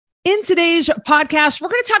In today's podcast, we're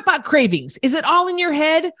going to talk about cravings. Is it all in your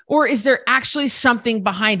head or is there actually something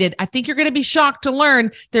behind it? I think you're going to be shocked to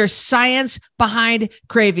learn there's science behind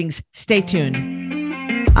cravings. Stay tuned.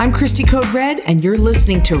 I'm Christy Code Red, and you're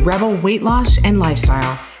listening to Rebel Weight Loss and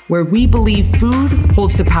Lifestyle, where we believe food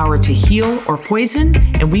holds the power to heal or poison,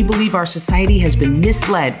 and we believe our society has been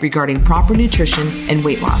misled regarding proper nutrition and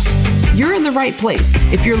weight loss. You're in the right place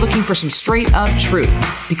if you're looking for some straight up truth,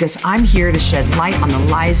 because I'm here to shed light on the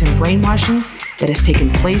lies and brainwashing that has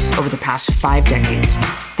taken place over the past 5 decades.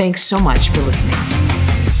 Thanks so much for listening.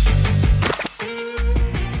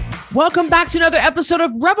 Welcome back to another episode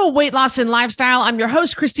of Rebel Weight Loss and Lifestyle. I'm your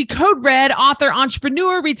host, Christy Code Red, author,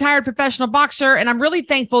 entrepreneur, retired professional boxer, and I'm really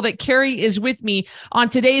thankful that Carrie is with me on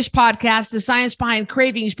today's podcast, The Science Behind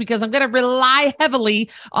Cravings, because I'm going to rely heavily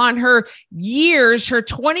on her years, her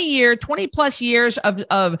 20 plus years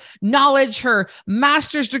of knowledge, her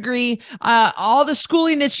master's degree, all the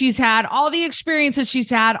schooling that she's had, all the experience that she's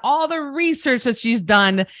had, all the research that she's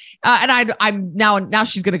done. And I'm now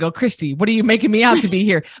she's going to go, Christy, what are you making me out to be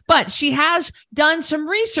here? But she has done some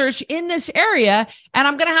research in this area, and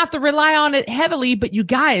I'm going to have to rely on it heavily. But you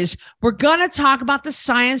guys, we're going to talk about the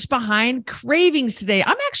science behind cravings today.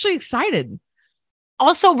 I'm actually excited.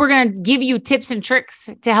 Also, we're going to give you tips and tricks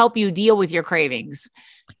to help you deal with your cravings.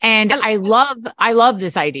 And I love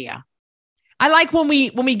this idea. I like when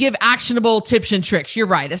we give actionable tips and tricks. You're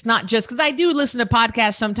right. It's not just because I do listen to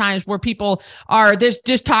podcasts sometimes where people are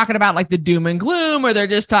just talking about like the doom and gloom, or they're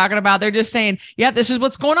just saying, yeah, this is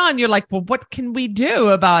what's going on. You're like, well, what can we do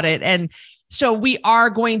about it? And so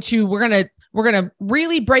we're going to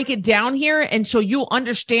really break it down here. And so you'll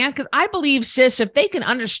understand, because I believe, sis, if they can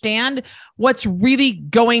understand what's really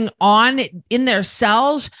going on in their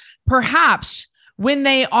cells, perhaps when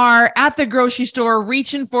they are at the grocery store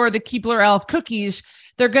reaching for the Keebler Elf cookies,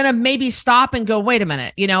 they're going to maybe stop and go, wait a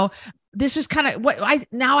minute, this is kind of what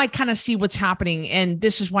I kind of see what's happening. And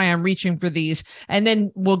this is why I'm reaching for these. And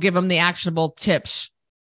then we'll give them the actionable tips.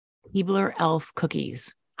 Keebler Elf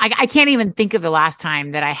cookies. I can't even think of the last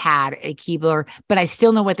time that I had a Keebler, but I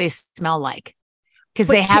still know what they smell like because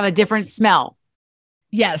they have a different smell.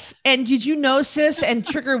 Yes. And did you know, sis, and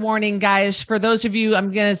trigger warning, guys, for those of you,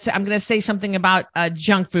 I'm going to say something about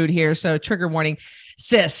junk food here. So trigger warning,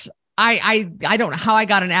 sis, I don't know how I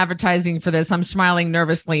got an advertising for this. I'm smiling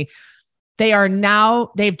nervously.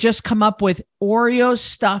 They've just come up with Oreo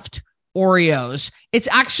stuffed Oreos. It's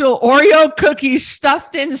actual Oreo cookies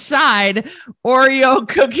stuffed inside Oreo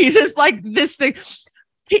cookies. It's like this thing.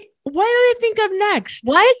 Hey, what do they think of next?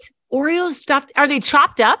 What? Oreo stuffed? Are they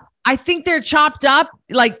chopped up? I think they're chopped up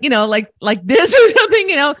like this or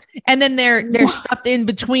something, and then they're stuffed in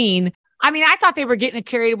between. I mean, I thought they were getting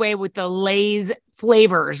carried away with the Lay's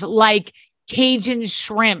flavors, like Cajun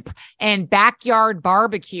shrimp and backyard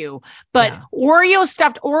barbecue, but yeah. Oreo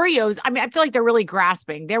stuffed Oreos. I mean, I feel like they're really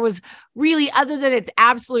grasping. There was really, other than it's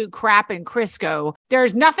absolute crap in Crisco,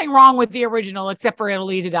 there's nothing wrong with the original except for it'll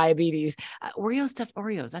lead to diabetes. Oreo stuffed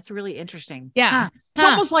Oreos. That's really interesting. Yeah. It's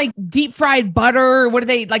almost like deep fried butter. What are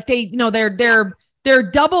they like? They're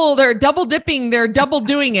double dipping, they're double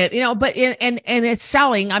doing it, but and it's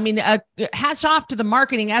selling. I mean, hats off to the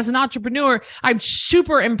marketing. As an entrepreneur, I'm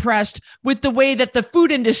super impressed with the way that the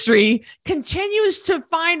food industry continues to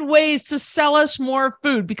find ways to sell us more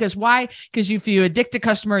food. Because why? Because if you addict a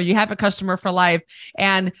customer, you have a customer for life,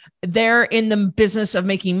 and they're in the business of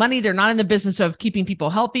making money. They're not in the business of keeping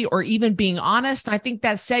people healthy or even being honest. I think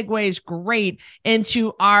that segues great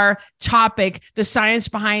into our topic, the science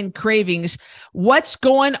behind cravings. What's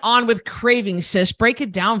going on with cravings, sis? Break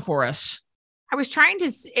it down for us. I was trying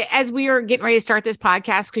to, as we are getting ready to start this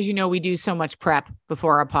podcast, because we do so much prep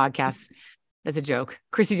before our podcast. That's a joke.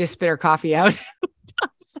 Chrissy just spit her coffee out.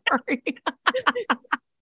 Sorry.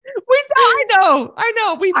 I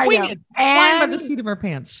know. We wing it. Flying by the seat of our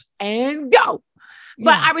pants. And go. Yeah.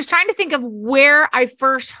 But I was trying to think of where I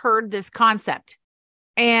first heard this concept.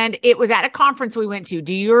 And it was at a conference we went to.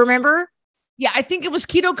 Do you remember? Yeah, I think it was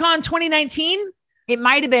KetoCon 2019. It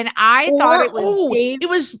might have been. I thought it was Dave.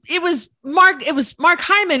 It was Mark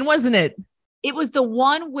Hyman, wasn't it? It was the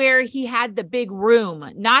one where he had the big room,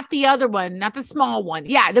 not the other one, not the small one.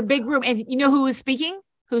 Yeah, the big room. And you know who was speaking?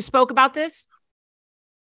 Who spoke about this?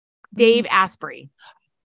 Dave Asprey.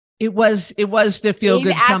 It was the Feel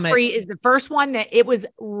Good Summit. Asprey is the first one that it was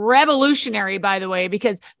revolutionary, by the way,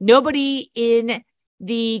 because nobody in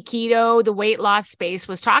the keto, the weight loss space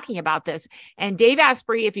was talking about this. And Dave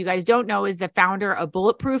Asprey, if you guys don't know, is the founder of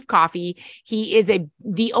Bulletproof Coffee. He is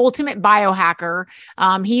the ultimate biohacker.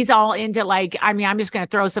 He's all into I'm just going to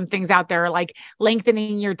throw some things out there, like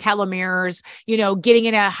lengthening your telomeres, getting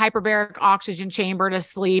in a hyperbaric oxygen chamber to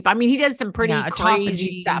sleep. I mean, he does some pretty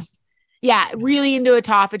crazy stuff. Yeah, really into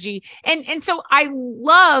autophagy. And so I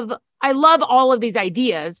love all of these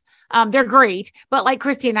ideas. They're great, but like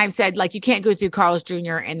Christy and I've said, you can't go through Carl's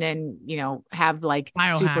Jr. and then, have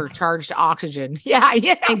biohack. Supercharged oxygen. Yeah.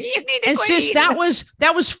 You need to and sis, that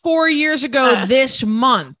was 4 years ago this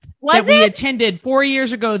month. We attended 4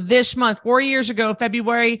 years ago this month, 4 years ago,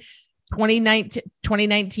 February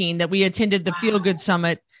 2019, that we attended the Feel Good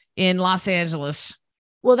Summit in Los Angeles.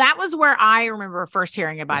 Well, that was where I remember first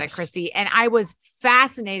hearing about it, Christy. And I was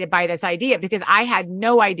fascinated by this idea because I had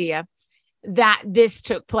no idea that this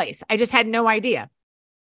took place. I just had no idea.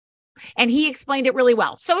 And he explained it really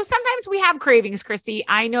well. So sometimes we have cravings, Christy.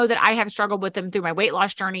 I know that I have struggled with them through my weight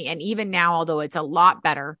loss journey. And even now, although it's a lot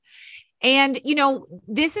better. And,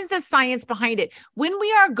 this is the science behind it. When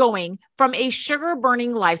we are going from a sugar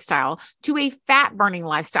burning lifestyle to a fat burning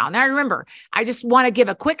lifestyle. Now, remember, I just want to give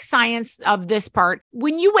a quick science of this part.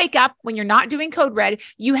 When you wake up, when you're not doing Code Red,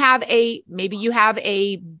 maybe you have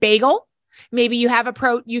a bagel. Maybe you have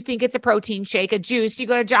you think it's a protein shake, a juice. You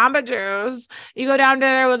go to Jamba Juice. You go down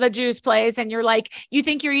there with a juice place and you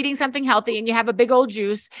think you're eating something healthy and you have a big old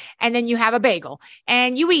juice and then you have a bagel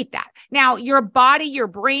and you eat that. Now your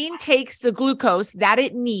brain takes the glucose that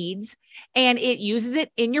it needs and it uses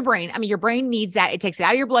it in your brain. I mean, your brain needs that. It takes it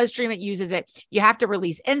out of your bloodstream. It uses it. You have to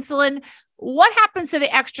release insulin. What happens to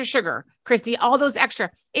the extra sugar, Christy? All those extra,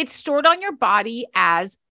 it's stored on your body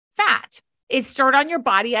as fat. It's stored on your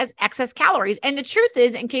body as excess calories. And the truth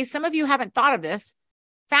is, in case some of you haven't thought of this,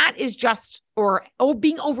 fat is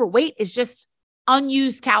being overweight is just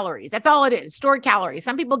unused calories. That's all it is, stored calories.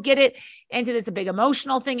 Some people get it into this a big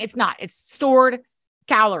emotional thing. It's not. It's stored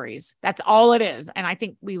calories. That's all it is. And I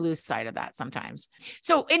think we lose sight of that sometimes.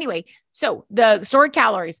 So anyway, the stored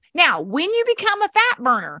calories. Now, when you become a fat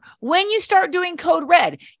burner, when you start doing Code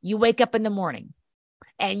Red, you wake up in the morning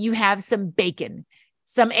and you have some bacon,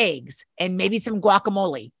 some eggs, and maybe some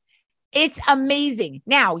guacamole. It's amazing.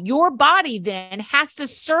 Now, your body then has to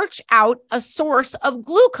search out a source of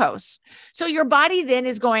glucose. So your body then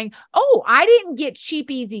is going, oh, I didn't get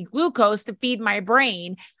cheap, easy glucose to feed my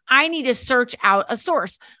brain. I need to search out a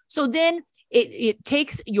source. So then it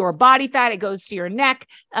takes your body fat. It goes to your neck.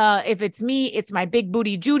 If it's me, it's my big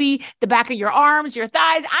booty Judy, the back of your arms, your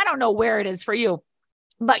thighs. I don't know where it is for you.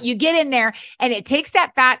 But you get in there and it takes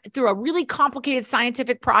that fat through a really complicated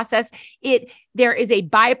scientific process. There is a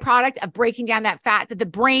byproduct of breaking down that fat that the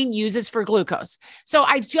brain uses for glucose. So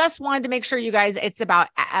I just wanted to make sure you guys, it's about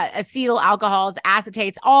acetyl alcohols,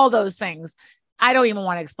 acetates, all those things. I don't even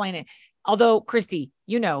want to explain it. Although, Christy,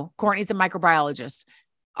 Courtney's a microbiologist,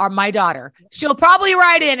 or my daughter. She'll probably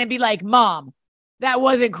write in and be like, Mom, that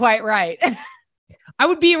wasn't quite right. I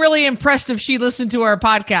would be really impressed if she listened to our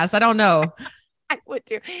podcast. I don't know. I would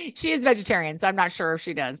too. She is vegetarian, so I'm not sure if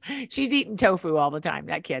she does. She's eating tofu all the time,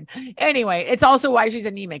 that kid. Anyway, it's also why she's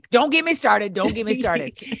anemic. Don't get me started.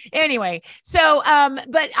 Anyway, so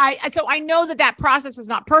I know that process is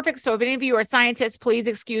not perfect. So if any of you are scientists, please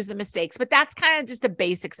excuse the mistakes. But that's kind of just the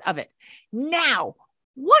basics of it. Now,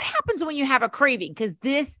 what happens when you have a craving? Because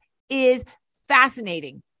this is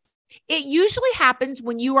fascinating. It usually happens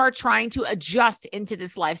when you are trying to adjust into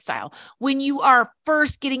this lifestyle, when you are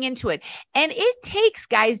first getting into it. And it takes,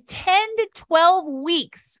 guys, 10 to 12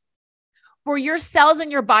 weeks for your cells in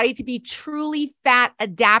your body to be truly fat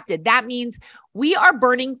adapted. That means we are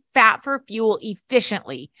burning fat for fuel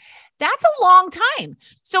efficiently. That's a long time.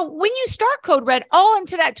 So when you start Code Red, all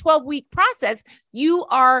into that 12-week process,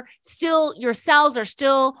 your cells are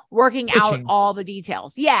still working out all the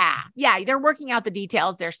details. Yeah, they're working out the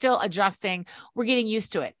details. They're still adjusting. We're getting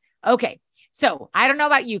used to it. Okay, so I don't know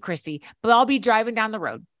about you, Christy, but I'll be driving down the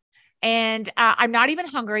road and I'm not even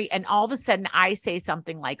hungry. And all of a sudden I say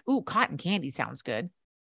something like, ooh, cotton candy sounds good.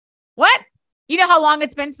 What? You know how long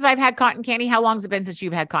it's been since I've had cotton candy? How long has it been since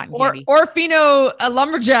you've had cotton candy? Or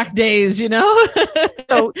lumberjack days,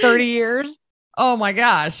 So 30 years. Oh my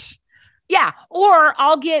gosh. Yeah. Or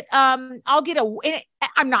I'm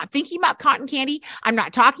not thinking about cotton candy. I'm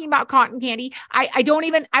not talking about cotton candy. I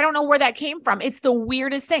don't know where that came from. It's the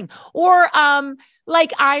weirdest thing. Or, I'm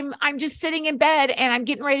just sitting in bed and I'm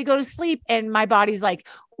getting ready to go to sleep and my body's like,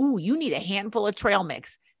 ooh, you need a handful of trail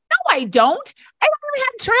mix. No, I don't. I don't even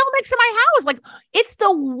have trail mix in my house. It's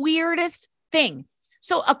the weirdest thing.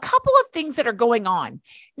 So a couple of things that are going on.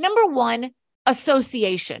 Number one,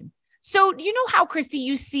 association. So do you know how, Christy,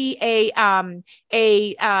 you see a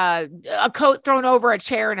coat thrown over a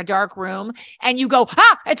chair in a dark room and you go,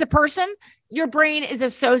 it's a person? Your brain is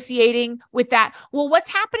associating with that. Well,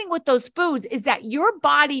 what's happening with those foods is that your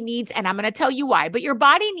body needs, and I'm going to tell you why, but your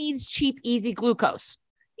body needs cheap, easy glucose.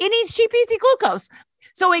 It needs cheap, easy glucose.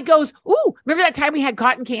 So it goes, ooh, remember that time we had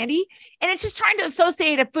cotton candy? And it's just trying to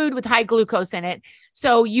associate a food with high glucose in it.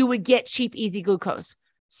 So you would get cheap, easy glucose.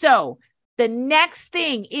 So the next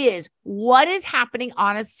thing is what is happening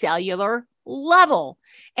on a cellular level.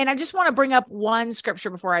 And I just want to bring up one scripture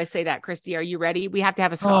before I say that, Christy. Are you ready? We have to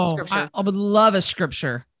have a scripture. I would love a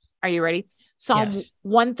scripture. Are you ready? Psalm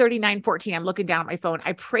 139:14. I'm looking down at my phone.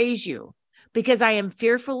 I praise you because I am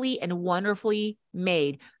fearfully and wonderfully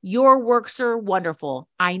made. Your works are wonderful.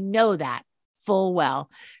 I know that full well.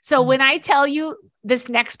 So when I tell you this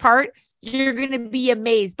next part, you're going to be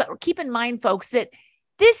amazed. But keep in mind, folks, that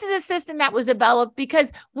this is a system that was developed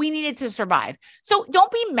because we needed to survive. So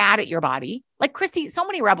don't be mad at your body. Like Christy, so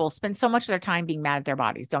many rebels spend so much of their time being mad at their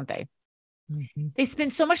bodies, don't they? Mm-hmm. They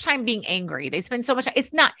spend so much time being angry. They spend so much.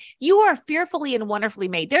 It's not, you are fearfully and wonderfully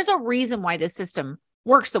made. There's a reason why this system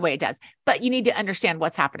works the way it does, but you need to understand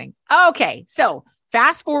what's happening. Okay. So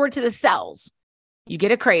fast forward to the cells. You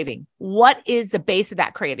get a craving. What is the base of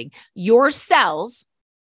that craving? Your cells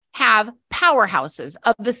have powerhouses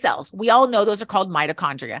of the cells. We all know those are called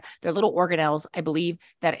mitochondria. They're little organelles, I believe,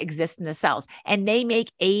 that exist in the cells, and they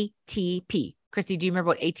make ATP. Christy, do you remember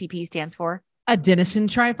what ATP stands for? Adenosine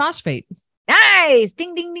triphosphate. Nice.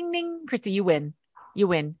 Ding, ding, ding, ding. Christy, you win. You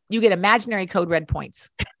win. You get imaginary code red points.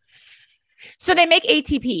 So they make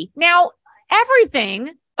ATP. Now,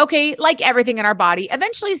 everything, okay, like everything in our body,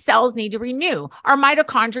 eventually cells need to renew. Our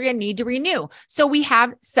mitochondria need to renew. So we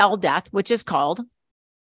have cell death, which is called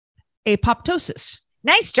apoptosis.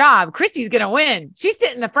 Nice job. Christy's going to win. She's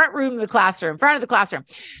sitting in the front of the classroom.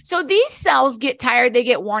 So these cells get tired. They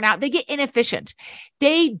get worn out. They get inefficient.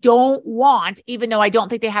 They don't want, even though I don't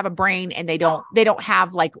think they have a brain and they don't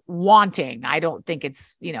have like wanting. I don't think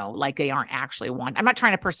it's, like they aren't actually want. I'm not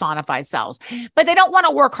trying to personify cells, but they don't want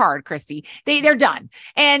to work hard, Christy. They're done.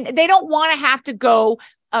 And they don't want to have to go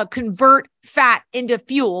convert fat into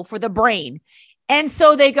fuel for the brain. And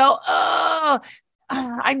so they go,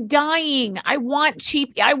 I'm dying. I want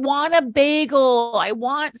a bagel. I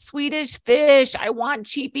want Swedish fish. I want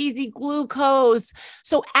cheap, easy glucose.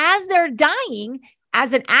 So as they're dying,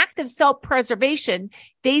 as an act of self-preservation,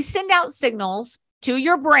 they send out signals to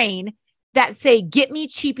your brain that say, get me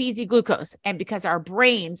cheap, easy glucose. And because our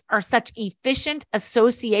brains are such efficient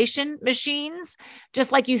association machines,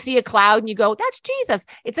 just like you see a cloud and you go, that's Jesus,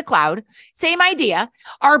 it's a cloud. Same idea.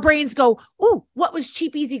 Our brains go, ooh, what was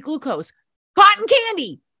cheap, easy glucose? Cotton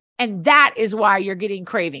candy. And that is why you're getting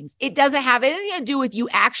cravings. It doesn't have anything to do with you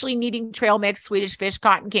actually needing trail mix, Swedish fish,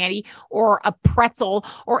 cotton candy, or a pretzel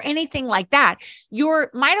or anything like that.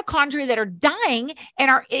 Your mitochondria that are dying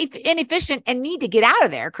and are inefficient and need to get out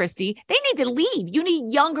of there, Christy, they need to leave. You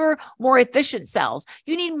need younger, more efficient cells.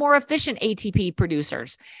 You need more efficient ATP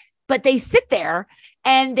producers. But they sit there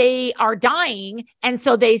and they are dying. And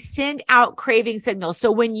so they send out craving signals.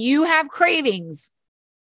 So when you have cravings,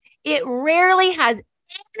 it rarely has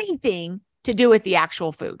anything to do with the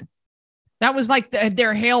actual food. That was like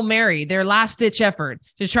their Hail Mary, their last ditch effort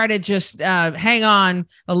to try to just hang on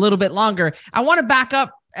a little bit longer. I want to back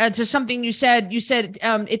up to something you said. You said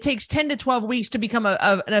it takes 10 to 12 weeks to become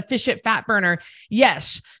an efficient fat burner.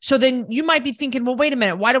 Yes. So then you might be thinking, well, wait a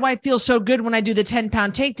minute. Why do I feel so good when I do the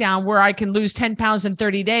 10-pound takedown where I can lose 10 pounds in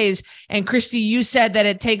 30 days? And Christy, you said that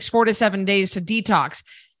it takes 4 to 7 days to detox.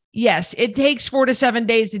 Yes, it takes 4 to 7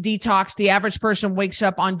 days to detox. The average person wakes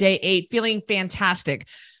up on day 8 feeling fantastic.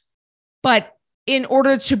 But in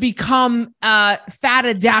order to become fat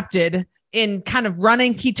adapted in kind of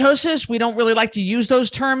running ketosis, we don't really like to use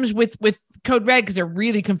those terms with Code Red because it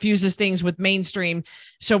really confuses things with mainstream.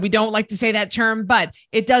 So we don't like to say that term, but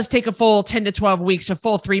it does take a full 10 to 12 weeks, a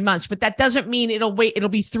full 3 months. But that doesn't mean it'll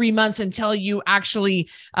be 3 months until you actually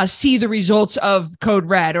see the results of Code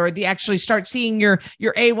Red, or the actually start seeing your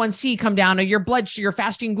A1C come down, or your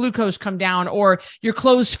fasting glucose come down, or your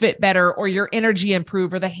clothes fit better, or your energy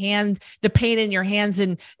improve, or the pain in your hands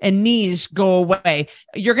and knees go away.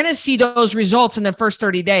 You're going to see those results in the first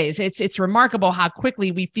 30 days. It's remarkable how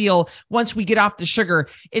quickly we feel once we get off the sugar.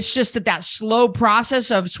 It's just that slow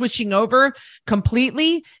process of switching over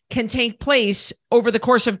completely can take place over the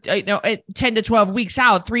course of 10 to 12 weeks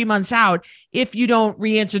out, 3 months out, if you don't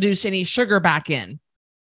reintroduce any sugar back in.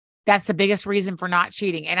 That's the biggest reason for not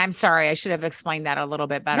cheating. And I'm sorry, I should have explained that a little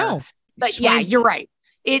bit better. No, but yeah, you're right.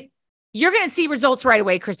 You're going to see results right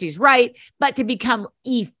away. Christy's right. But to become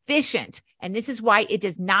efficient, And this is why it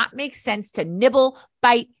does not make sense to nibble,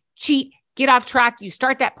 bite, cheat, get off track. You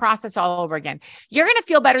start that process all over again. You're going to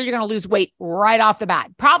feel better. You're going to lose weight right off the bat.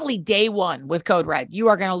 Probably day one with Code Red, you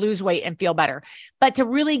are going to lose weight and feel better. But to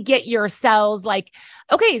really get your cells like,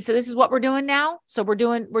 okay, so this is what we're doing now. So we're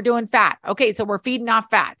doing fat. Okay, so we're feeding off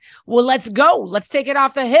fat. Well, let's go. Let's take it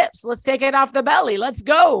off the hips. Let's take it off the belly. Let's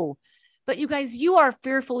go. But you guys, you are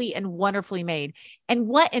fearfully and wonderfully made. And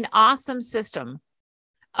what an awesome system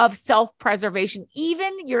of self-preservation.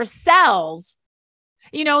 Even your cells,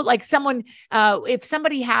 like someone, if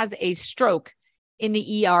somebody has a stroke in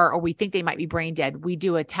the ER or we think they might be brain dead, we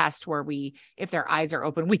do a test where if their eyes are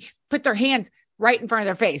open, we put their hands right in front of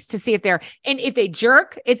their face to see and if they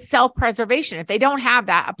jerk, it's self-preservation. If they don't have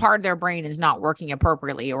that, a part of their brain is not working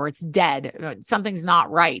appropriately or it's dead. Something's not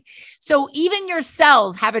right. So even your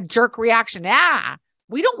cells have a jerk reaction.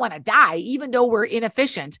 We don't want to die, even though we're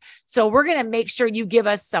inefficient. So we're going to make sure you give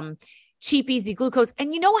us some cheap, easy glucose.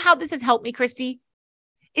 And you know how this has helped me, Christy?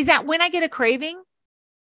 Is that when I get a craving,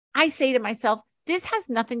 I say to myself, this has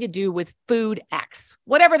nothing to do with food X,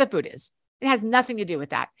 whatever the food is. It has nothing to do with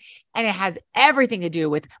that. And it has everything to do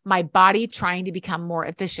with my body trying to become more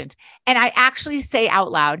efficient. And I actually say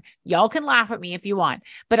out loud, y'all can laugh at me if you want,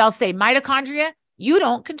 but I'll say, mitochondria, you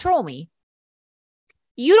don't control me.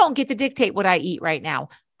 You don't get to dictate what I eat right now.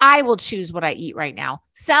 I will choose what I eat right now.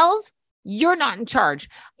 Cells, you're not in charge.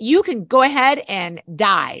 You can go ahead and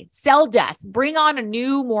die. Cell death. Bring on a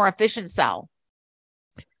new, more efficient cell.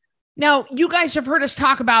 Now, you guys have heard us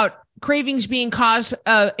talk about cravings being caused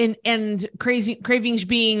and cravings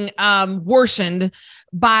being worsened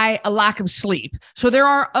by a lack of sleep. So there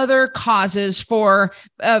are other causes for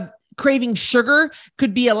craving sugar.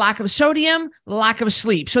 Could be a lack of sodium, lack of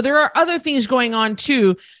sleep. So there are other things going on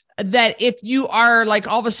too, that if you are like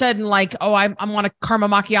all of a sudden like, oh, I want a caramel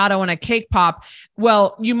macchiato and a cake pop.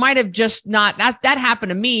 Well, you might have just not, that happened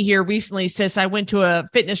to me here recently, sis. I went to a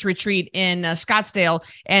fitness retreat in Scottsdale,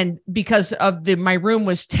 and because of my room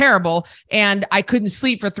was terrible and I couldn't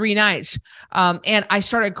sleep for 3 nights. And I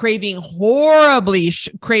started horribly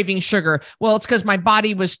craving sugar. Well, it's because my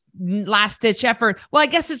body was last ditch effort. Well, I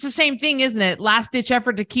guess it's the same thing, isn't it? Last ditch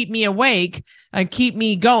effort to keep me awake and keep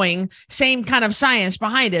me going. Same kind of science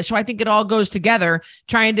behind it. So I think it all goes together,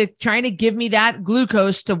 trying to give me that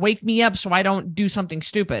glucose to wake me up so I don't do something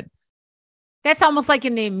stupid. That's almost like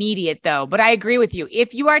in the immediate though, but I agree with you.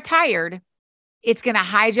 If you are tired, it's going to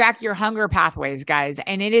hijack your hunger pathways, guys,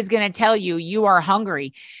 and it is going to tell you are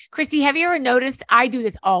hungry. Christy, have you ever noticed? I do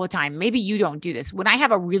this all the time. Maybe you don't do this. When I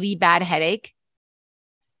have a really bad headache,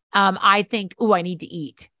 I think, I need to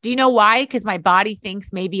eat. Do you know why? Because my body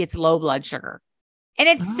thinks maybe it's low blood sugar. And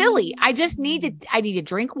it's silly. I need to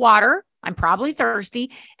drink water. I'm probably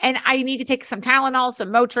thirsty, and I need to take some Tylenol, some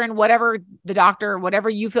Motrin, whatever the doctor, whatever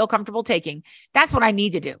you feel comfortable taking. That's what I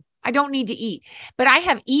need to do. I don't need to eat. But I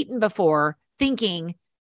have eaten before thinking,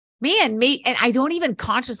 man, and I don't even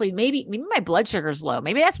consciously, maybe my blood sugar is low.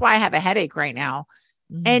 Maybe that's why I have a headache right now.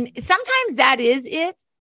 Mm-hmm. And sometimes that is it.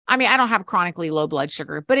 I mean, I don't have chronically low blood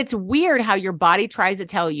sugar, but it's weird how your body tries to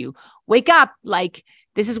tell you, wake up, like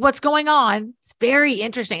this is what's going on. It's very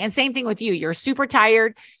interesting. And same thing with you. You're super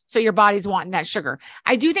tired, so your body's wanting that sugar.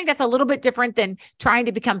 I do think that's a little bit different than trying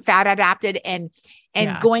to become fat adapted and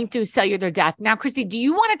going through cellular death. Now, Christy, do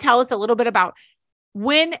you want to tell us a little bit about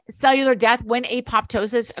when cellular death, when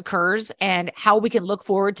apoptosis occurs, and how we can look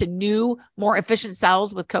forward to new, more efficient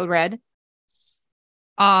cells with Code Red?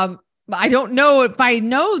 I don't know if I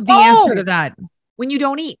know the answer to that. When you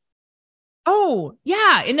don't eat. Oh,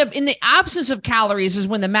 yeah. In the absence of calories is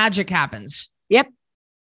when the magic happens. Yep.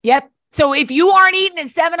 So if you aren't eating at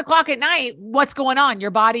 7:00 at night, what's going on?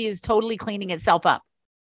 Your body is totally cleaning itself up.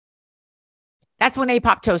 That's when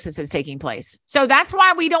apoptosis is taking place. So that's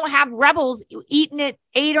why we don't have rebels eating at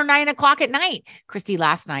 8 or 9 o'clock at night. Christy,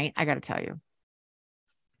 last night, I got to tell you,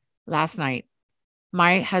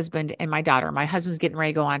 my husband and my husband's getting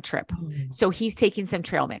ready to go on a trip. So he's taking some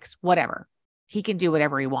trail mix, whatever. He can do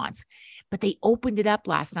whatever he wants. But they opened it up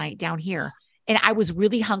last night down here. And I was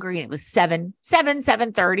really hungry. And it was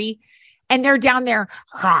 7:30. And they're down there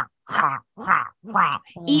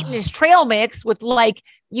eating this trail mix with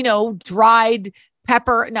dried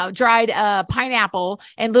pineapple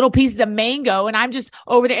and little pieces of mango. And I'm just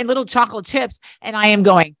over there and little chocolate chips. And I am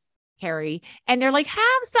going, Carrie. And they're like,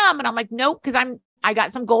 have some. And I'm like, nope, because I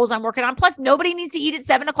got some goals I'm working on. Plus, nobody needs to eat at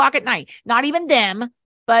 7:00 at night. Not even them.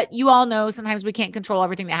 But you all know sometimes we can't control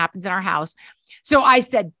everything that happens in our house. So I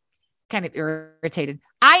said, kind of irritated,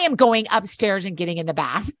 I am going upstairs and getting in the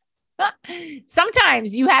bath.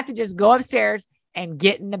 Sometimes you have to just go upstairs and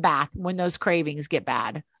get in the bath when those cravings get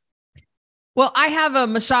bad. Well, I have a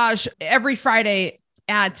massage every Friday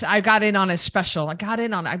I got in on a special.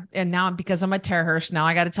 And now because I'm a Terhurst now,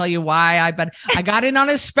 I got to tell you why but I got in on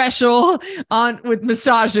a special with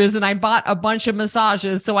massages, and I bought a bunch of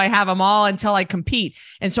massages. So I have them all until I compete.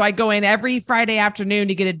 And so I go in every Friday afternoon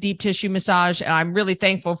to get a deep tissue massage. And I'm really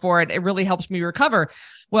thankful for it. It really helps me recover.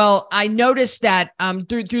 Well, I noticed that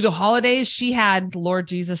through the holidays, she had, Lord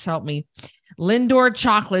Jesus help me, Lindor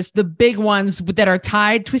chocolates, the big ones that are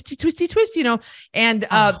tied, twisty, twisty, twist, and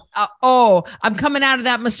I'm coming out of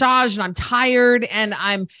that massage and I'm tired and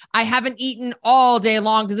I haven't eaten all day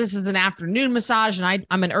long because this is an afternoon massage and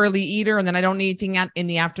I'm an early eater and then I don't need anything in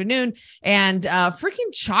the afternoon. And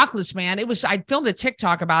freaking chocolates, man. I filmed a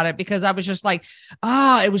TikTok about it because I was just like,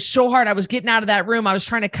 it was so hard. I was getting out of that room. I was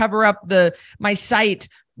trying to cover up my sight,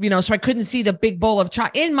 so I couldn't see the big bowl of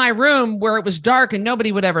chocolate in my room where it was dark and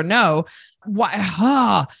nobody would ever know.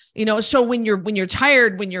 Why, so when you're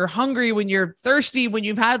tired, when you're hungry, when you're thirsty, when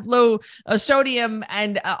you've had low sodium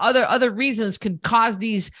and other reasons can cause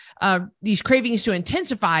these cravings to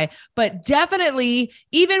intensify. But definitely,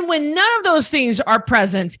 even when none of those things are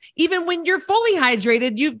present, even when you're fully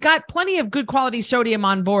hydrated, you've got plenty of good quality sodium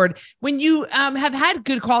on board. When you have had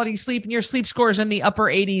good quality sleep and your sleep score is in the upper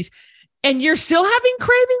 80s and you're still having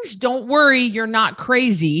cravings, don't worry, you're not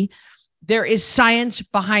crazy. There is science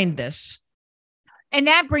behind this. And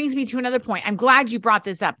that brings me to another point. I'm glad you brought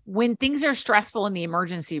this up. When things are stressful in the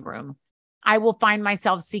emergency room, I will find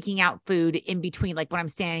myself seeking out food in between, like when I'm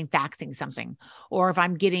standing faxing something, or if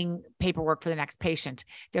I'm getting paperwork for the next patient,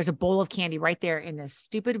 there's a bowl of candy right there in the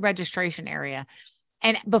stupid registration area.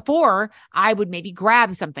 And before I would maybe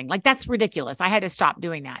grab something like that's ridiculous. I had to stop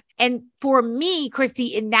doing that. And for me,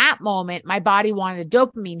 Christy, in that moment, my body wanted a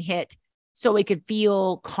dopamine hit so it could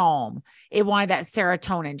feel calm. It wanted that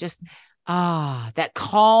serotonin, just that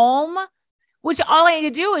calm, which all I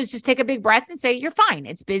need to do is just take a big breath and say, you're fine.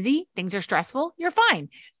 It's busy. Things are stressful. You're fine.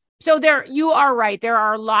 So you are right. There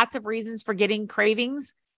are lots of reasons for getting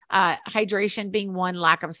cravings. Hydration being one,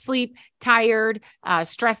 lack of sleep, tired,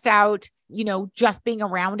 stressed out, just being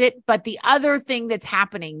around it. But the other thing that's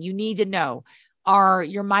happening, you need to know, are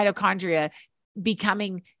your mitochondria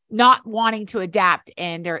becoming not wanting to adapt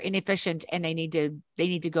and they're inefficient and they need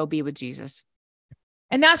to go be with Jesus.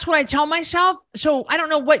 And that's what I tell myself. So I don't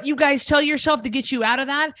know what you guys tell yourself to get you out of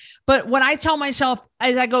that. But what I tell myself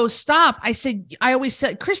as I go, stop, I always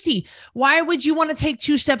said, Christy, why would you want to take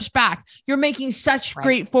 2 steps back? You're making such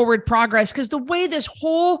great forward progress because the way this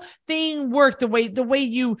whole thing worked, the way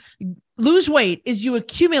you lose weight is you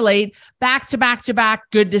accumulate back to back to back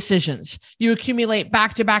good decisions. You accumulate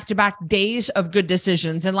back to back to back days of good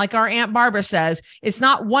decisions. And like our Aunt Barbara says, it's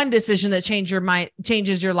not one decision that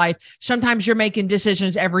changes your life. Sometimes you're making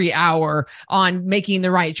decisions every hour on making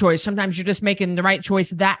the right choice. Sometimes you're just making the right choice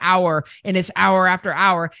that hour, and it's hour after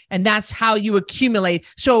hour. And that's how you accumulate.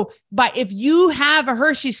 So, but if you have a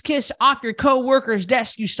Hershey's Kiss off your coworker's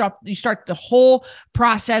desk, you start the whole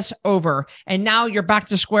process over. And now you're back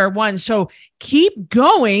to square one. So keep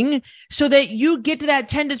going so that you get to that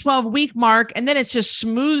 10 to 12 week mark, and then it's just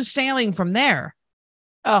smooth sailing from there.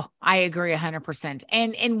 Oh, I agree 100%.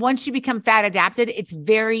 And once you become fat adapted, it's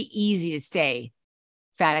very easy to stay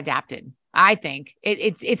fat adapted. I think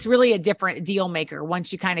it's really a different deal maker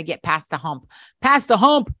once you kind of get past the hump.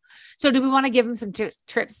 So do we want to give them some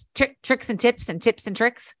tricks and tips and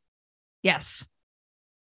tricks? Yes.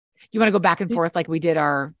 You want to go back and forth like we did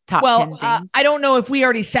our top 10 things? I don't know if we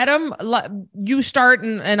already said them. You start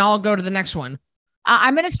and I'll go to the next one.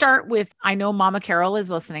 I'm going to start with, I know Mama Carol is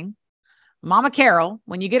listening. Mama Carol,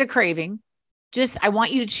 when you get a craving, I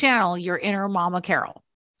want you to channel your inner Mama Carol.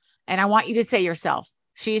 And I want you to say yourself,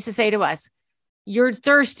 she used to say to us, you're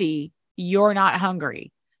thirsty, you're not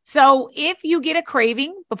hungry. So if you get a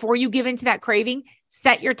craving, before you give into that craving,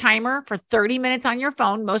 set your timer for 30 minutes on your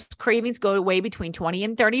phone. Most cravings go away between 20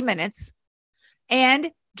 and 30 minutes.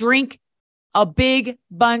 And drink a big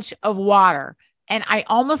bunch of water. And I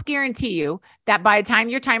almost guarantee you that by the time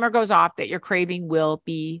your timer goes off, that your craving will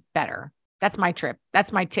be better. That's my trip.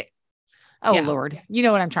 That's my tip. Oh, yeah. Lord. You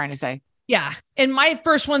know what I'm trying to say. Yeah. And my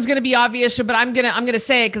first one's going to be obvious, but I'm going to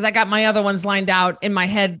say it because I got my other ones lined out in my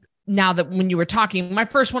head now that when you were talking. My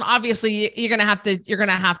first one, obviously, you're going to have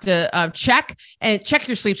to check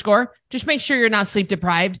your sleep score. just make sure you're not sleep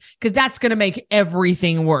deprived, because that's going to make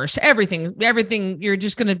everything worse. Everything,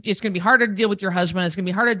 it's going to be harder to deal with your husband. It's going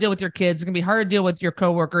to be harder to deal with your kids. It's going to be harder to deal with your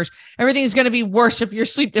coworkers. Everything's going to be worse if you're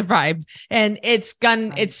sleep deprived, and it's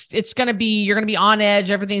going to be, you're going to be on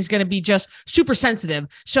edge. Everything's going to be just super sensitive.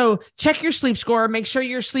 So check your sleep score, make sure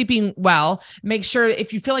you're sleeping well, make sure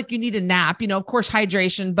if you feel like you need a nap, of course,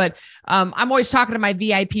 hydration, but I'm always talking to my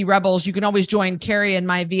VIP rebels. You can always join Carrie in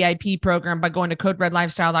my VIP program by going to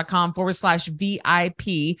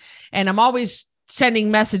coderedlifestyle.com/VIP. And I'm always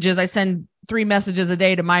sending messages. I send 3 messages a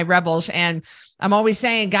day to my rebels. And I'm always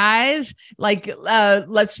saying, guys,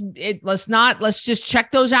 let's just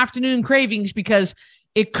check those afternoon cravings, because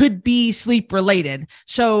it could be sleep related.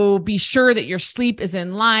 So be sure that your sleep is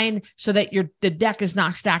in line so that the deck is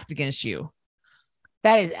not stacked against you.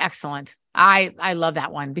 That is excellent. I love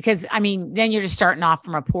that one, because then you're just starting off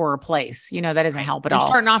from a poorer place. That doesn't help at all. You're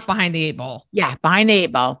starting off behind the 8 ball. Yeah, behind the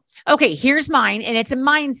 8 ball. Okay, here's mine, and it's a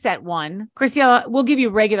mindset one. Christy, we'll give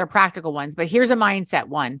you regular practical ones, but here's a mindset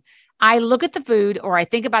one. I look at the food, or I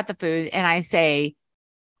think about the food, and I say,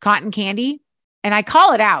 cotton candy, and I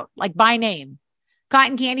call it out, like by name.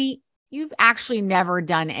 Cotton candy, you've actually never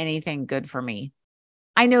done anything good for me.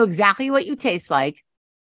 I know exactly what you taste like.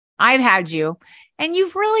 I've had you, and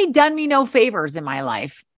you've really done me no favors in my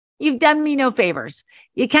life. You've done me no favors.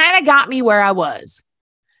 You kind of got me where I was.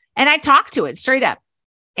 And I talked to it straight up.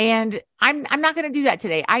 And I'm not going to do that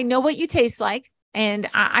today. I know what you taste like, and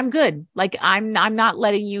I'm good. Like I'm not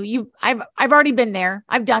letting you. I've already been there.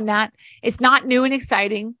 I've done that. It's not new and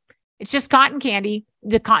exciting. It's just cotton candy.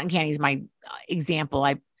 The cotton candy is my example.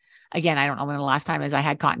 I don't know when the last time is I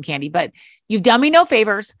had cotton candy, but you've done me no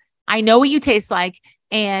favors. I know what you taste like.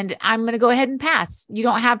 And I'm going to go ahead and pass. You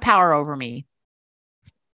don't have power over me.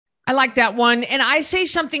 I like that one. And I say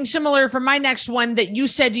something similar for my next one that you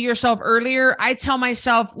said to yourself earlier. I tell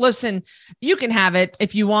myself, listen, you can have it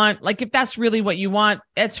if you want. Like, if that's really what you want,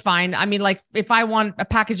 it's fine. Like if I want a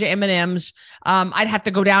package of M&Ms, I'd have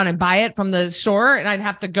to go down and buy it from the store, and I'd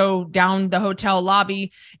have to go down the hotel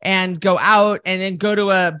lobby and go out and then go to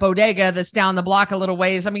a bodega that's down the block a little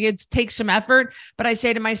ways. It takes some effort, but I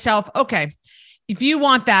say to myself, okay, if you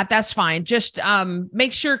want that, that's fine. Just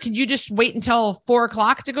make sure, can you just wait until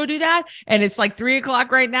 4:00 to go do that? And it's like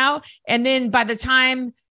 3:00 right now. And then by the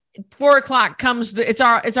time 4:00 comes, it's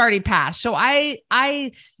already passed. So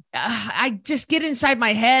I just get inside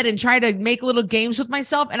my head and try to make little games with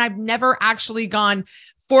myself. And I've never actually gone,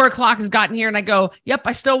 4:00 has gotten here and I go, yep,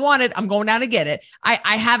 I still want it. I'm going down to get it.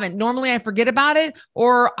 I haven't. Normally I forget about it,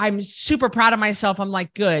 or I'm super proud of myself. I'm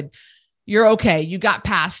like, good. You're okay. You got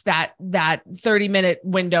past that 30-minute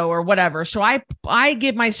window or whatever. So I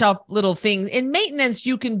give myself little things. In maintenance,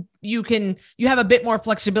 you have a bit more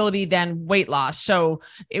flexibility than weight loss. So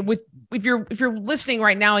if you're listening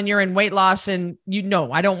right now and you're in weight loss, and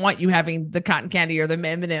I don't want you having the cotton candy or the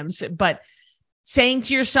M&Ms, but saying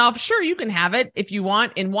to yourself, sure, you can have it if you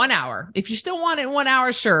want in 1 hour. If you still want it in 1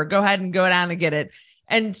 hour, sure, go ahead and go down and get it.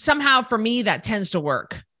 And somehow for me, that tends to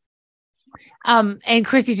work. And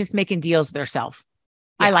Christy's just making deals with herself.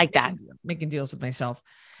 Yeah, I like that. Making deals with myself.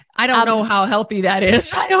 I don't know how healthy that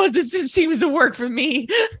is. I know this just seems to work for me.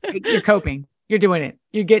 You're coping. You're doing it.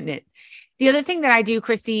 You're getting it. The other thing that I do,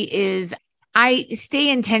 Christy, is I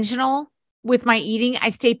stay intentional with my eating. I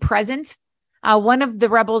stay present. One of the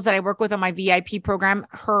rebels that I work with on my VIP program,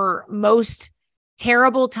 her most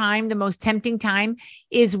terrible time, the most tempting time,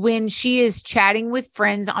 is when she is chatting with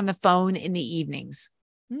friends on the phone in the evenings.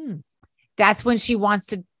 That's when she wants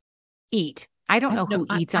to eat. I don't know who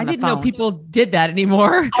eats on the phone. I didn't know people did that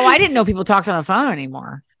anymore. Oh, I didn't know people talked on the phone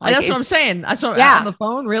anymore. That's what I'm saying. That's what, on the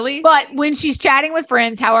phone, really? But when she's chatting with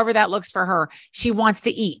friends, however that looks for her, she wants to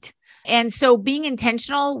eat. And so being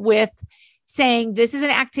intentional with saying, this is an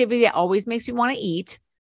activity that always makes me want to eat.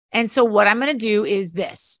 And so what I'm going to do is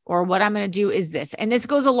this, or what I'm going to do is this. And this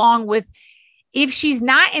goes along with, if she's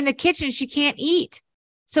not in the kitchen, she can't eat.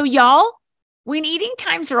 So y'all, when eating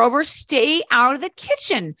times are over, stay out of the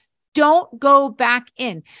kitchen. Don't go back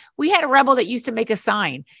in. We had a rebel that used to make a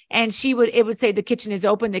sign, and it would say the kitchen is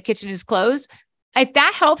open, the kitchen is closed. If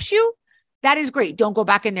that helps you, that is great. Don't go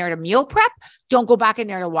back in there to meal prep. Don't go back in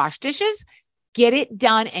there to wash dishes. Get it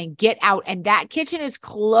done and get out. And that kitchen is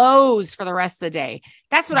closed for the rest of the day.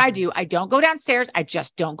 That's what I do. I don't go downstairs. I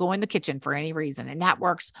just don't go in the kitchen for any reason. And that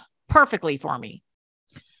works perfectly for me.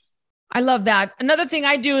 I love that. Another thing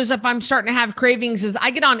I do is, if I'm starting to have cravings, is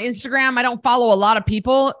I get on Instagram. I don't follow a lot of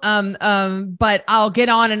people, but I'll get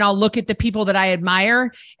on and I'll look at the people that I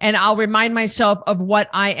admire, and I'll remind myself of what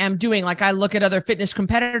I am doing. Like, I look at other fitness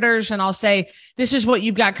competitors and I'll say, this is what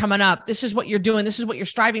you've got coming up. This is what you're doing. This is what you're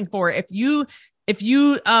striving for. If you if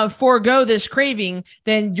you forego this craving,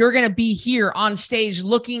 then you're going to be here on stage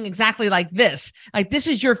looking exactly like this. Like this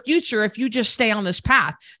is your future if you just stay on this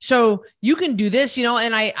path. So you can do this, you know,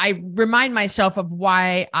 and I remind myself of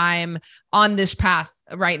why I'm on this path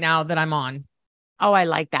right now that I'm on. Oh, I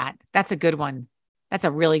like that. That's a good one. That's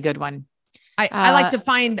a really good one. I like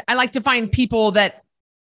to find people that,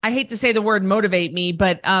 I hate to say the word motivate me,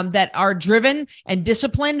 but that are driven and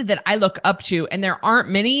disciplined that I look up to. And there aren't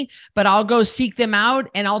many, but I'll go seek them out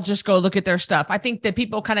and I'll just go look at their stuff. I think that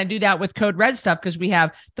people kind of do that with Code Red stuff because we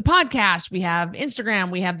have the podcast, we have Instagram,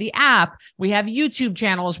 we have the app, we have YouTube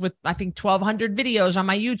channels with, I think, 1,200 videos on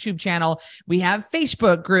my YouTube channel. We have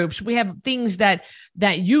Facebook groups. We have things that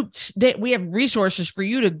we have resources for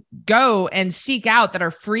you to go and seek out that are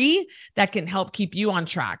free that can help keep you on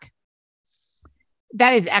track.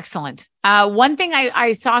 That is excellent. One thing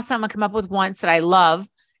I saw someone come up with once that I love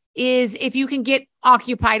is if you can get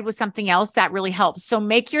occupied with something else, that really helps. So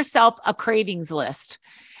make yourself a cravings list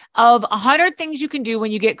of 100 things you can do when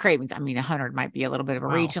you get cravings. I mean, 100 might be a little bit of a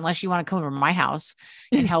reach unless you want to come over to my house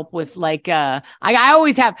and help with like, I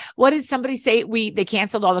always have, what did somebody say? They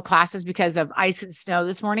canceled all the classes because of ice and snow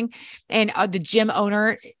this morning. And the gym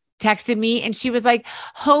owner texted me and she was like,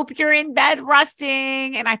 hope you're in bed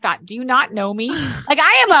rusting. And I thought, do you not know me? Like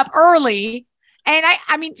I am up early. And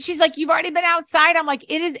I mean, she's like, you've already been outside. I'm like,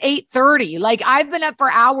 it is 8:30. Like I've been up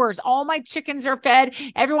for hours. All my chickens are fed.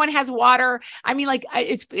 Everyone has water. I mean, like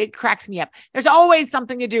it cracks me up. There's always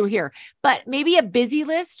something to do here, but maybe a busy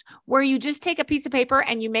list where you just take a piece of paper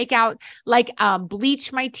and you make out like,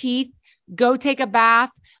 bleach my teeth, go take a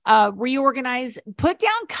bath, reorganize, put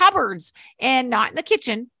down cupboards and not in the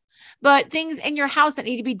kitchen, but things in your house that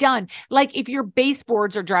need to be done. Like if your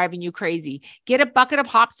baseboards are driving you crazy, get a bucket of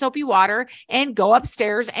hot soapy water and go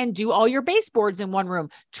upstairs and do all your baseboards in one room.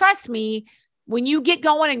 Trust me, when you get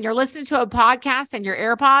going and you're listening to a podcast and your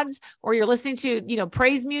AirPods, or you're listening to,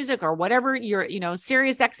 praise music or whatever,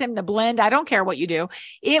 Sirius XM, the blend, I don't care what you do,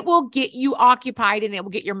 it will get you occupied and it will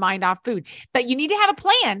get your mind off food. But you need to have a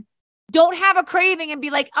plan. Don't have a craving and be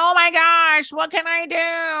like, oh my gosh, what can I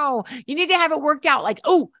do? You need to have it worked out. Like,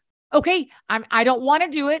 oh, okay, I don't want to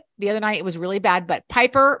do it. The other night it was really bad, but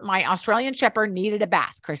Piper, my Australian Shepherd, needed a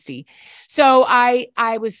bath, Christy. So I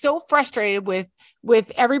was so frustrated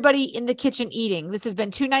with everybody in the kitchen eating. This has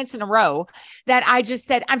been 2 nights in a row that I just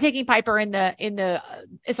said, I'm taking Piper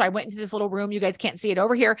so I went into this little room. You guys can't see it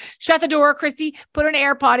over here. Shut the door, Christy, put an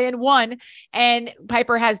AirPod in, one, and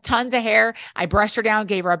Piper has tons of hair. I brushed her down,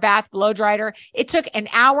 gave her a bath, blow dried her. It took an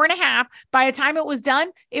hour and a half. By the time it was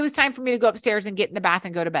done, it was time for me to go upstairs and get in the bath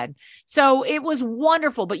and go to bed. So it was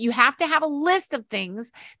wonderful, but you have to have a list of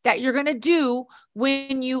things that you're going to do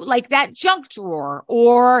when you like that junk drawer,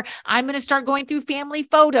 or I'm going to start going through family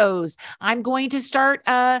photos. I'm going to start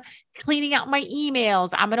cleaning out my emails.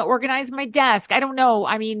 I'm going to organize my desk. I don't know.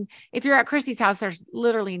 I mean, if you're at Christy's house, there's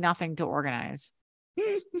literally nothing to organize.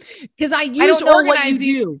 Because I use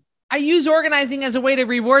organizing. I use organizing as a way to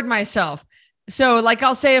reward myself. So like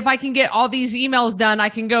I'll say, if I can get all these emails done, I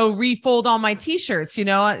can go refold all my t-shirts,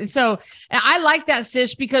 So I like that,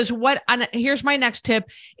 sis, because here's my next tip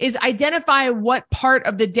is identify what part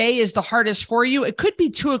of the day is the hardest for you. It could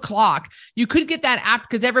be 2:00. You could get that after,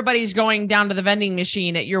 because everybody's going down to the vending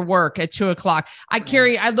machine at your work at 2:00.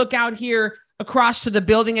 I look out here across to the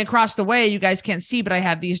building across the way. You guys can't see, but I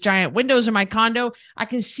have these giant windows in my condo. I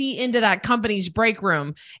can see into that company's break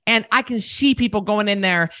room, and I can see people going in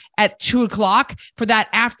there at 2:00 for that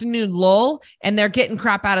afternoon lull, and they're getting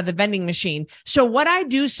crap out of the vending machine. So what I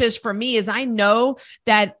do, sis, for me is I know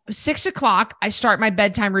that 6:00 I start my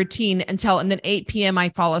bedtime routine and then 8 p.m. I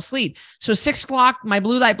fall asleep. So 6:00, my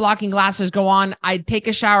blue light blocking glasses go on. I take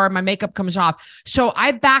a shower, my makeup comes off. So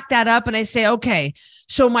I back that up and I say, okay,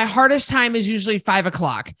 so my hardest time is usually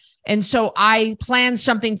 5:00. And so I plan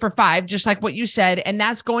something for 5, just like what you said. And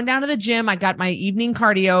that's going down to the gym. I got my evening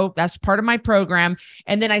cardio. That's part of my program.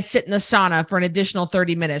 And then I sit in the sauna for an additional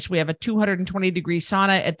 30 minutes. We have a 220-degree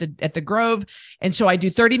sauna at the Grove. And so I do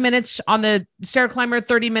 30 minutes on the stair climber,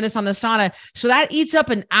 30 minutes on the sauna. So that eats up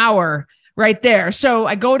an hour right there. So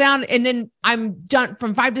I go down and then I'm done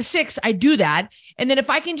from 5 to 6. I do that. And then if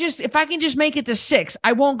I can just make it to 6,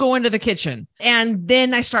 I won't go into the kitchen. And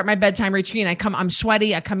then I start my bedtime routine. I'm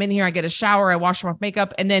sweaty. I come in here, I get a shower, I wash off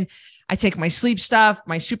makeup, and then I take my sleep stuff,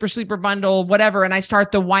 my super sleeper bundle, whatever, and I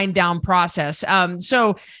start the wind down process.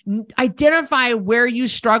 So identify where you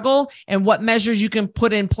struggle and what measures you can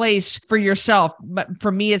put in place for yourself. But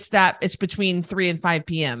for me, it's between 3 and 5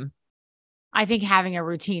 p.m. I think having a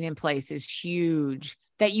routine in place is huge,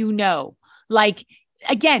 that like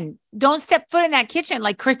again, don't step foot in that kitchen.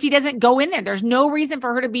 Like Christy doesn't go in there. There's no reason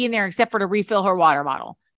for her to be in there except for to refill her water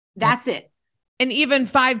bottle. That's it. And even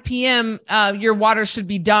 5 p.m., your water should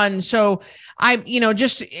be done. So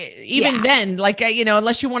then, like,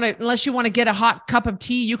 unless you want to get a hot cup of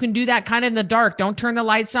tea, you can do that kind of in the dark. Don't turn the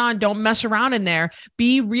lights on. Don't mess around in there.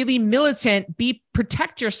 Be really militant.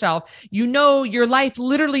 Protect yourself. Your life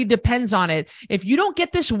literally depends on it. If you don't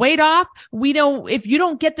get this weight off, if you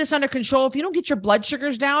don't get this under control, if you don't get your blood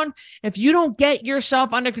sugars down, if you don't get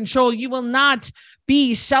yourself under control, you will not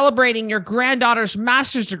be celebrating your granddaughter's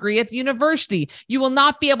master's degree at the university. You will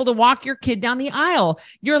not be able to walk your kid down the aisle.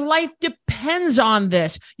 Your life depends on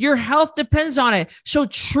this. Your health depends on it. So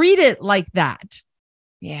treat it like that.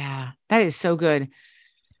 Yeah, that is so good.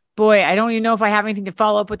 Boy, I don't even know if I have anything to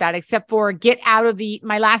follow up with that except for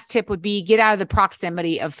my last tip would be get out of the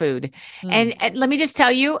proximity of food. And let me just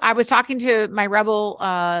tell you, I was talking to my Rebel,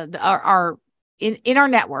 in our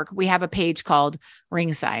network, we have a page called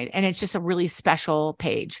Ringside, and it's just a really special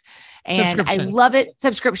page. And I love it.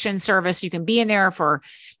 Subscription service. You can be in there for,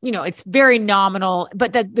 it's very nominal,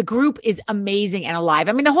 but the group is amazing and alive.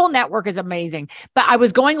 I mean, the whole network is amazing, but I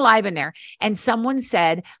was going live in there and someone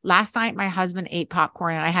said, last night, my husband ate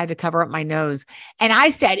popcorn and I had to cover up my nose. And I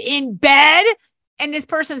said, in bed? And this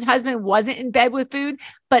person's husband wasn't in bed with food,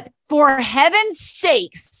 but for heaven's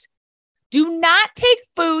sakes, do not take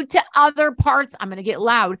food to other parts. I'm going to get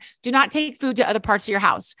loud. Do not take food to other parts of your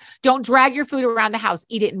house. Don't drag your food around the house.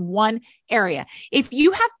 Eat it in one area. If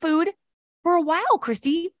you have food for a while,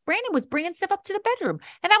 Christy, Brandon was bringing stuff up to the bedroom.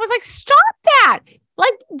 And I was like, stop that.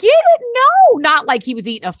 Like, get it. No, not like he was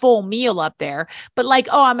eating a full meal up there, but like,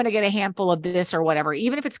 oh, I'm going to get a handful of this or whatever,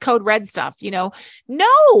 even if it's Code Red stuff, no,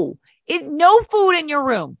 no food in your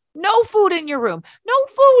room. No food in your room. No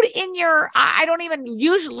food in I don't even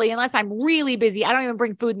usually, unless I'm really busy, I don't even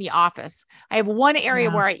bring food in the office. I have one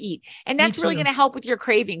area where I eat. And that's really going to help with your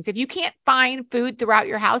cravings. If you can't find food throughout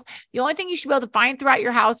your house, the only thing you should be able to find throughout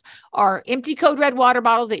your house are empty Code Red water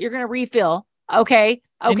bottles that you're going to refill. Okay.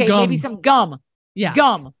 Maybe some gum. Yeah.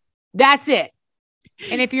 Gum. That's it.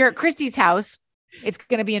 And if you're at Christy's house, it's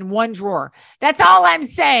going to be in one drawer. That's all I'm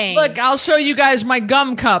saying. Look, I'll show you guys my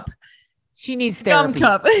gum cup. She needs therapy. Gum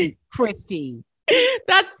cup. Christy.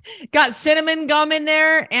 That's got cinnamon gum in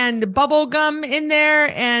there and bubble gum in there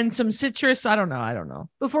and some citrus. I don't know.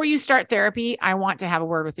 Before you start therapy, I want to have a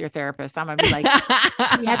word with your therapist. I'm going to be like,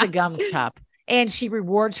 he has a gum cup. And she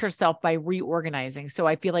rewards herself by reorganizing. So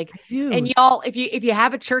I feel like, and y'all, if you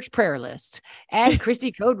have a church prayer list, add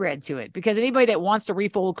Christy Code Red to it, because anybody that wants to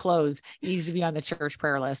refold clothes needs to be on the church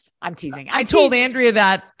prayer list. I'm teasing. I told Andrea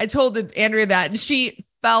that, and she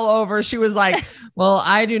fell over. She was like, well,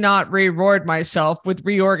 I do not reward myself with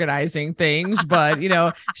reorganizing things, but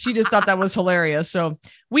she just thought that was hilarious. So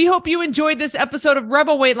we hope you enjoyed this episode of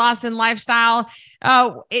Rebel Weight Loss and Lifestyle.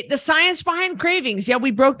 The science behind cravings. Yeah,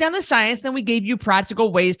 we broke down the science, then we gave you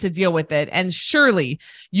practical ways to deal with it. And surely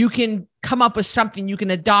you can come up with something. You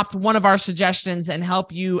can adopt one of our suggestions and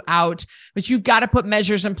help you out, but you've got to put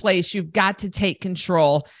measures in place. You've got to take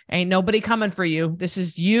control. Ain't nobody coming for you. This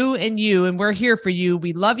is you, and we're here for you.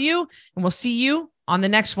 We love you, and we'll see you on the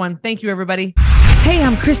next one. Thank you, everybody. Hey,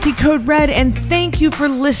 I'm Christy Code Red, and thank you for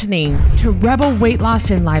listening to Rebel Weight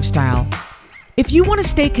Loss and Lifestyle. If you want to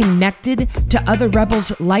stay connected to other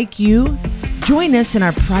rebels like you, join us in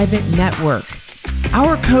our private network.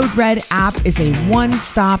 Our Code Red app is a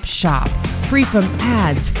one-stop shop, free from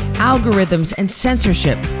ads, algorithms, and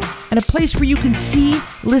censorship, and a place where you can see,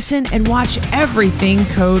 listen, and watch everything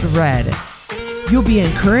Code Red. You'll be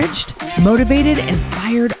encouraged, motivated, and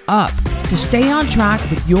fired up to stay on track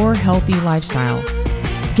with your healthy lifestyle.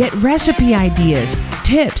 Get recipe ideas,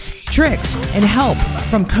 tips, tricks, and help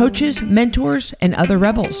from coaches, mentors, and other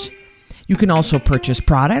rebels. You can also purchase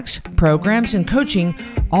products, programs, and coaching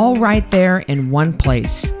all right there in one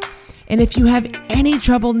place. And if you have any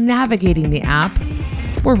trouble navigating the app,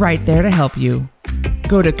 we're right there to help you.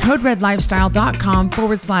 Go to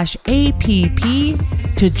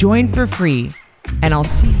coderedlifestyle.com/APP to join for free. And I'll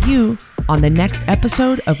see you on the next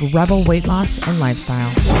episode of Rebel Weight Loss and Lifestyle.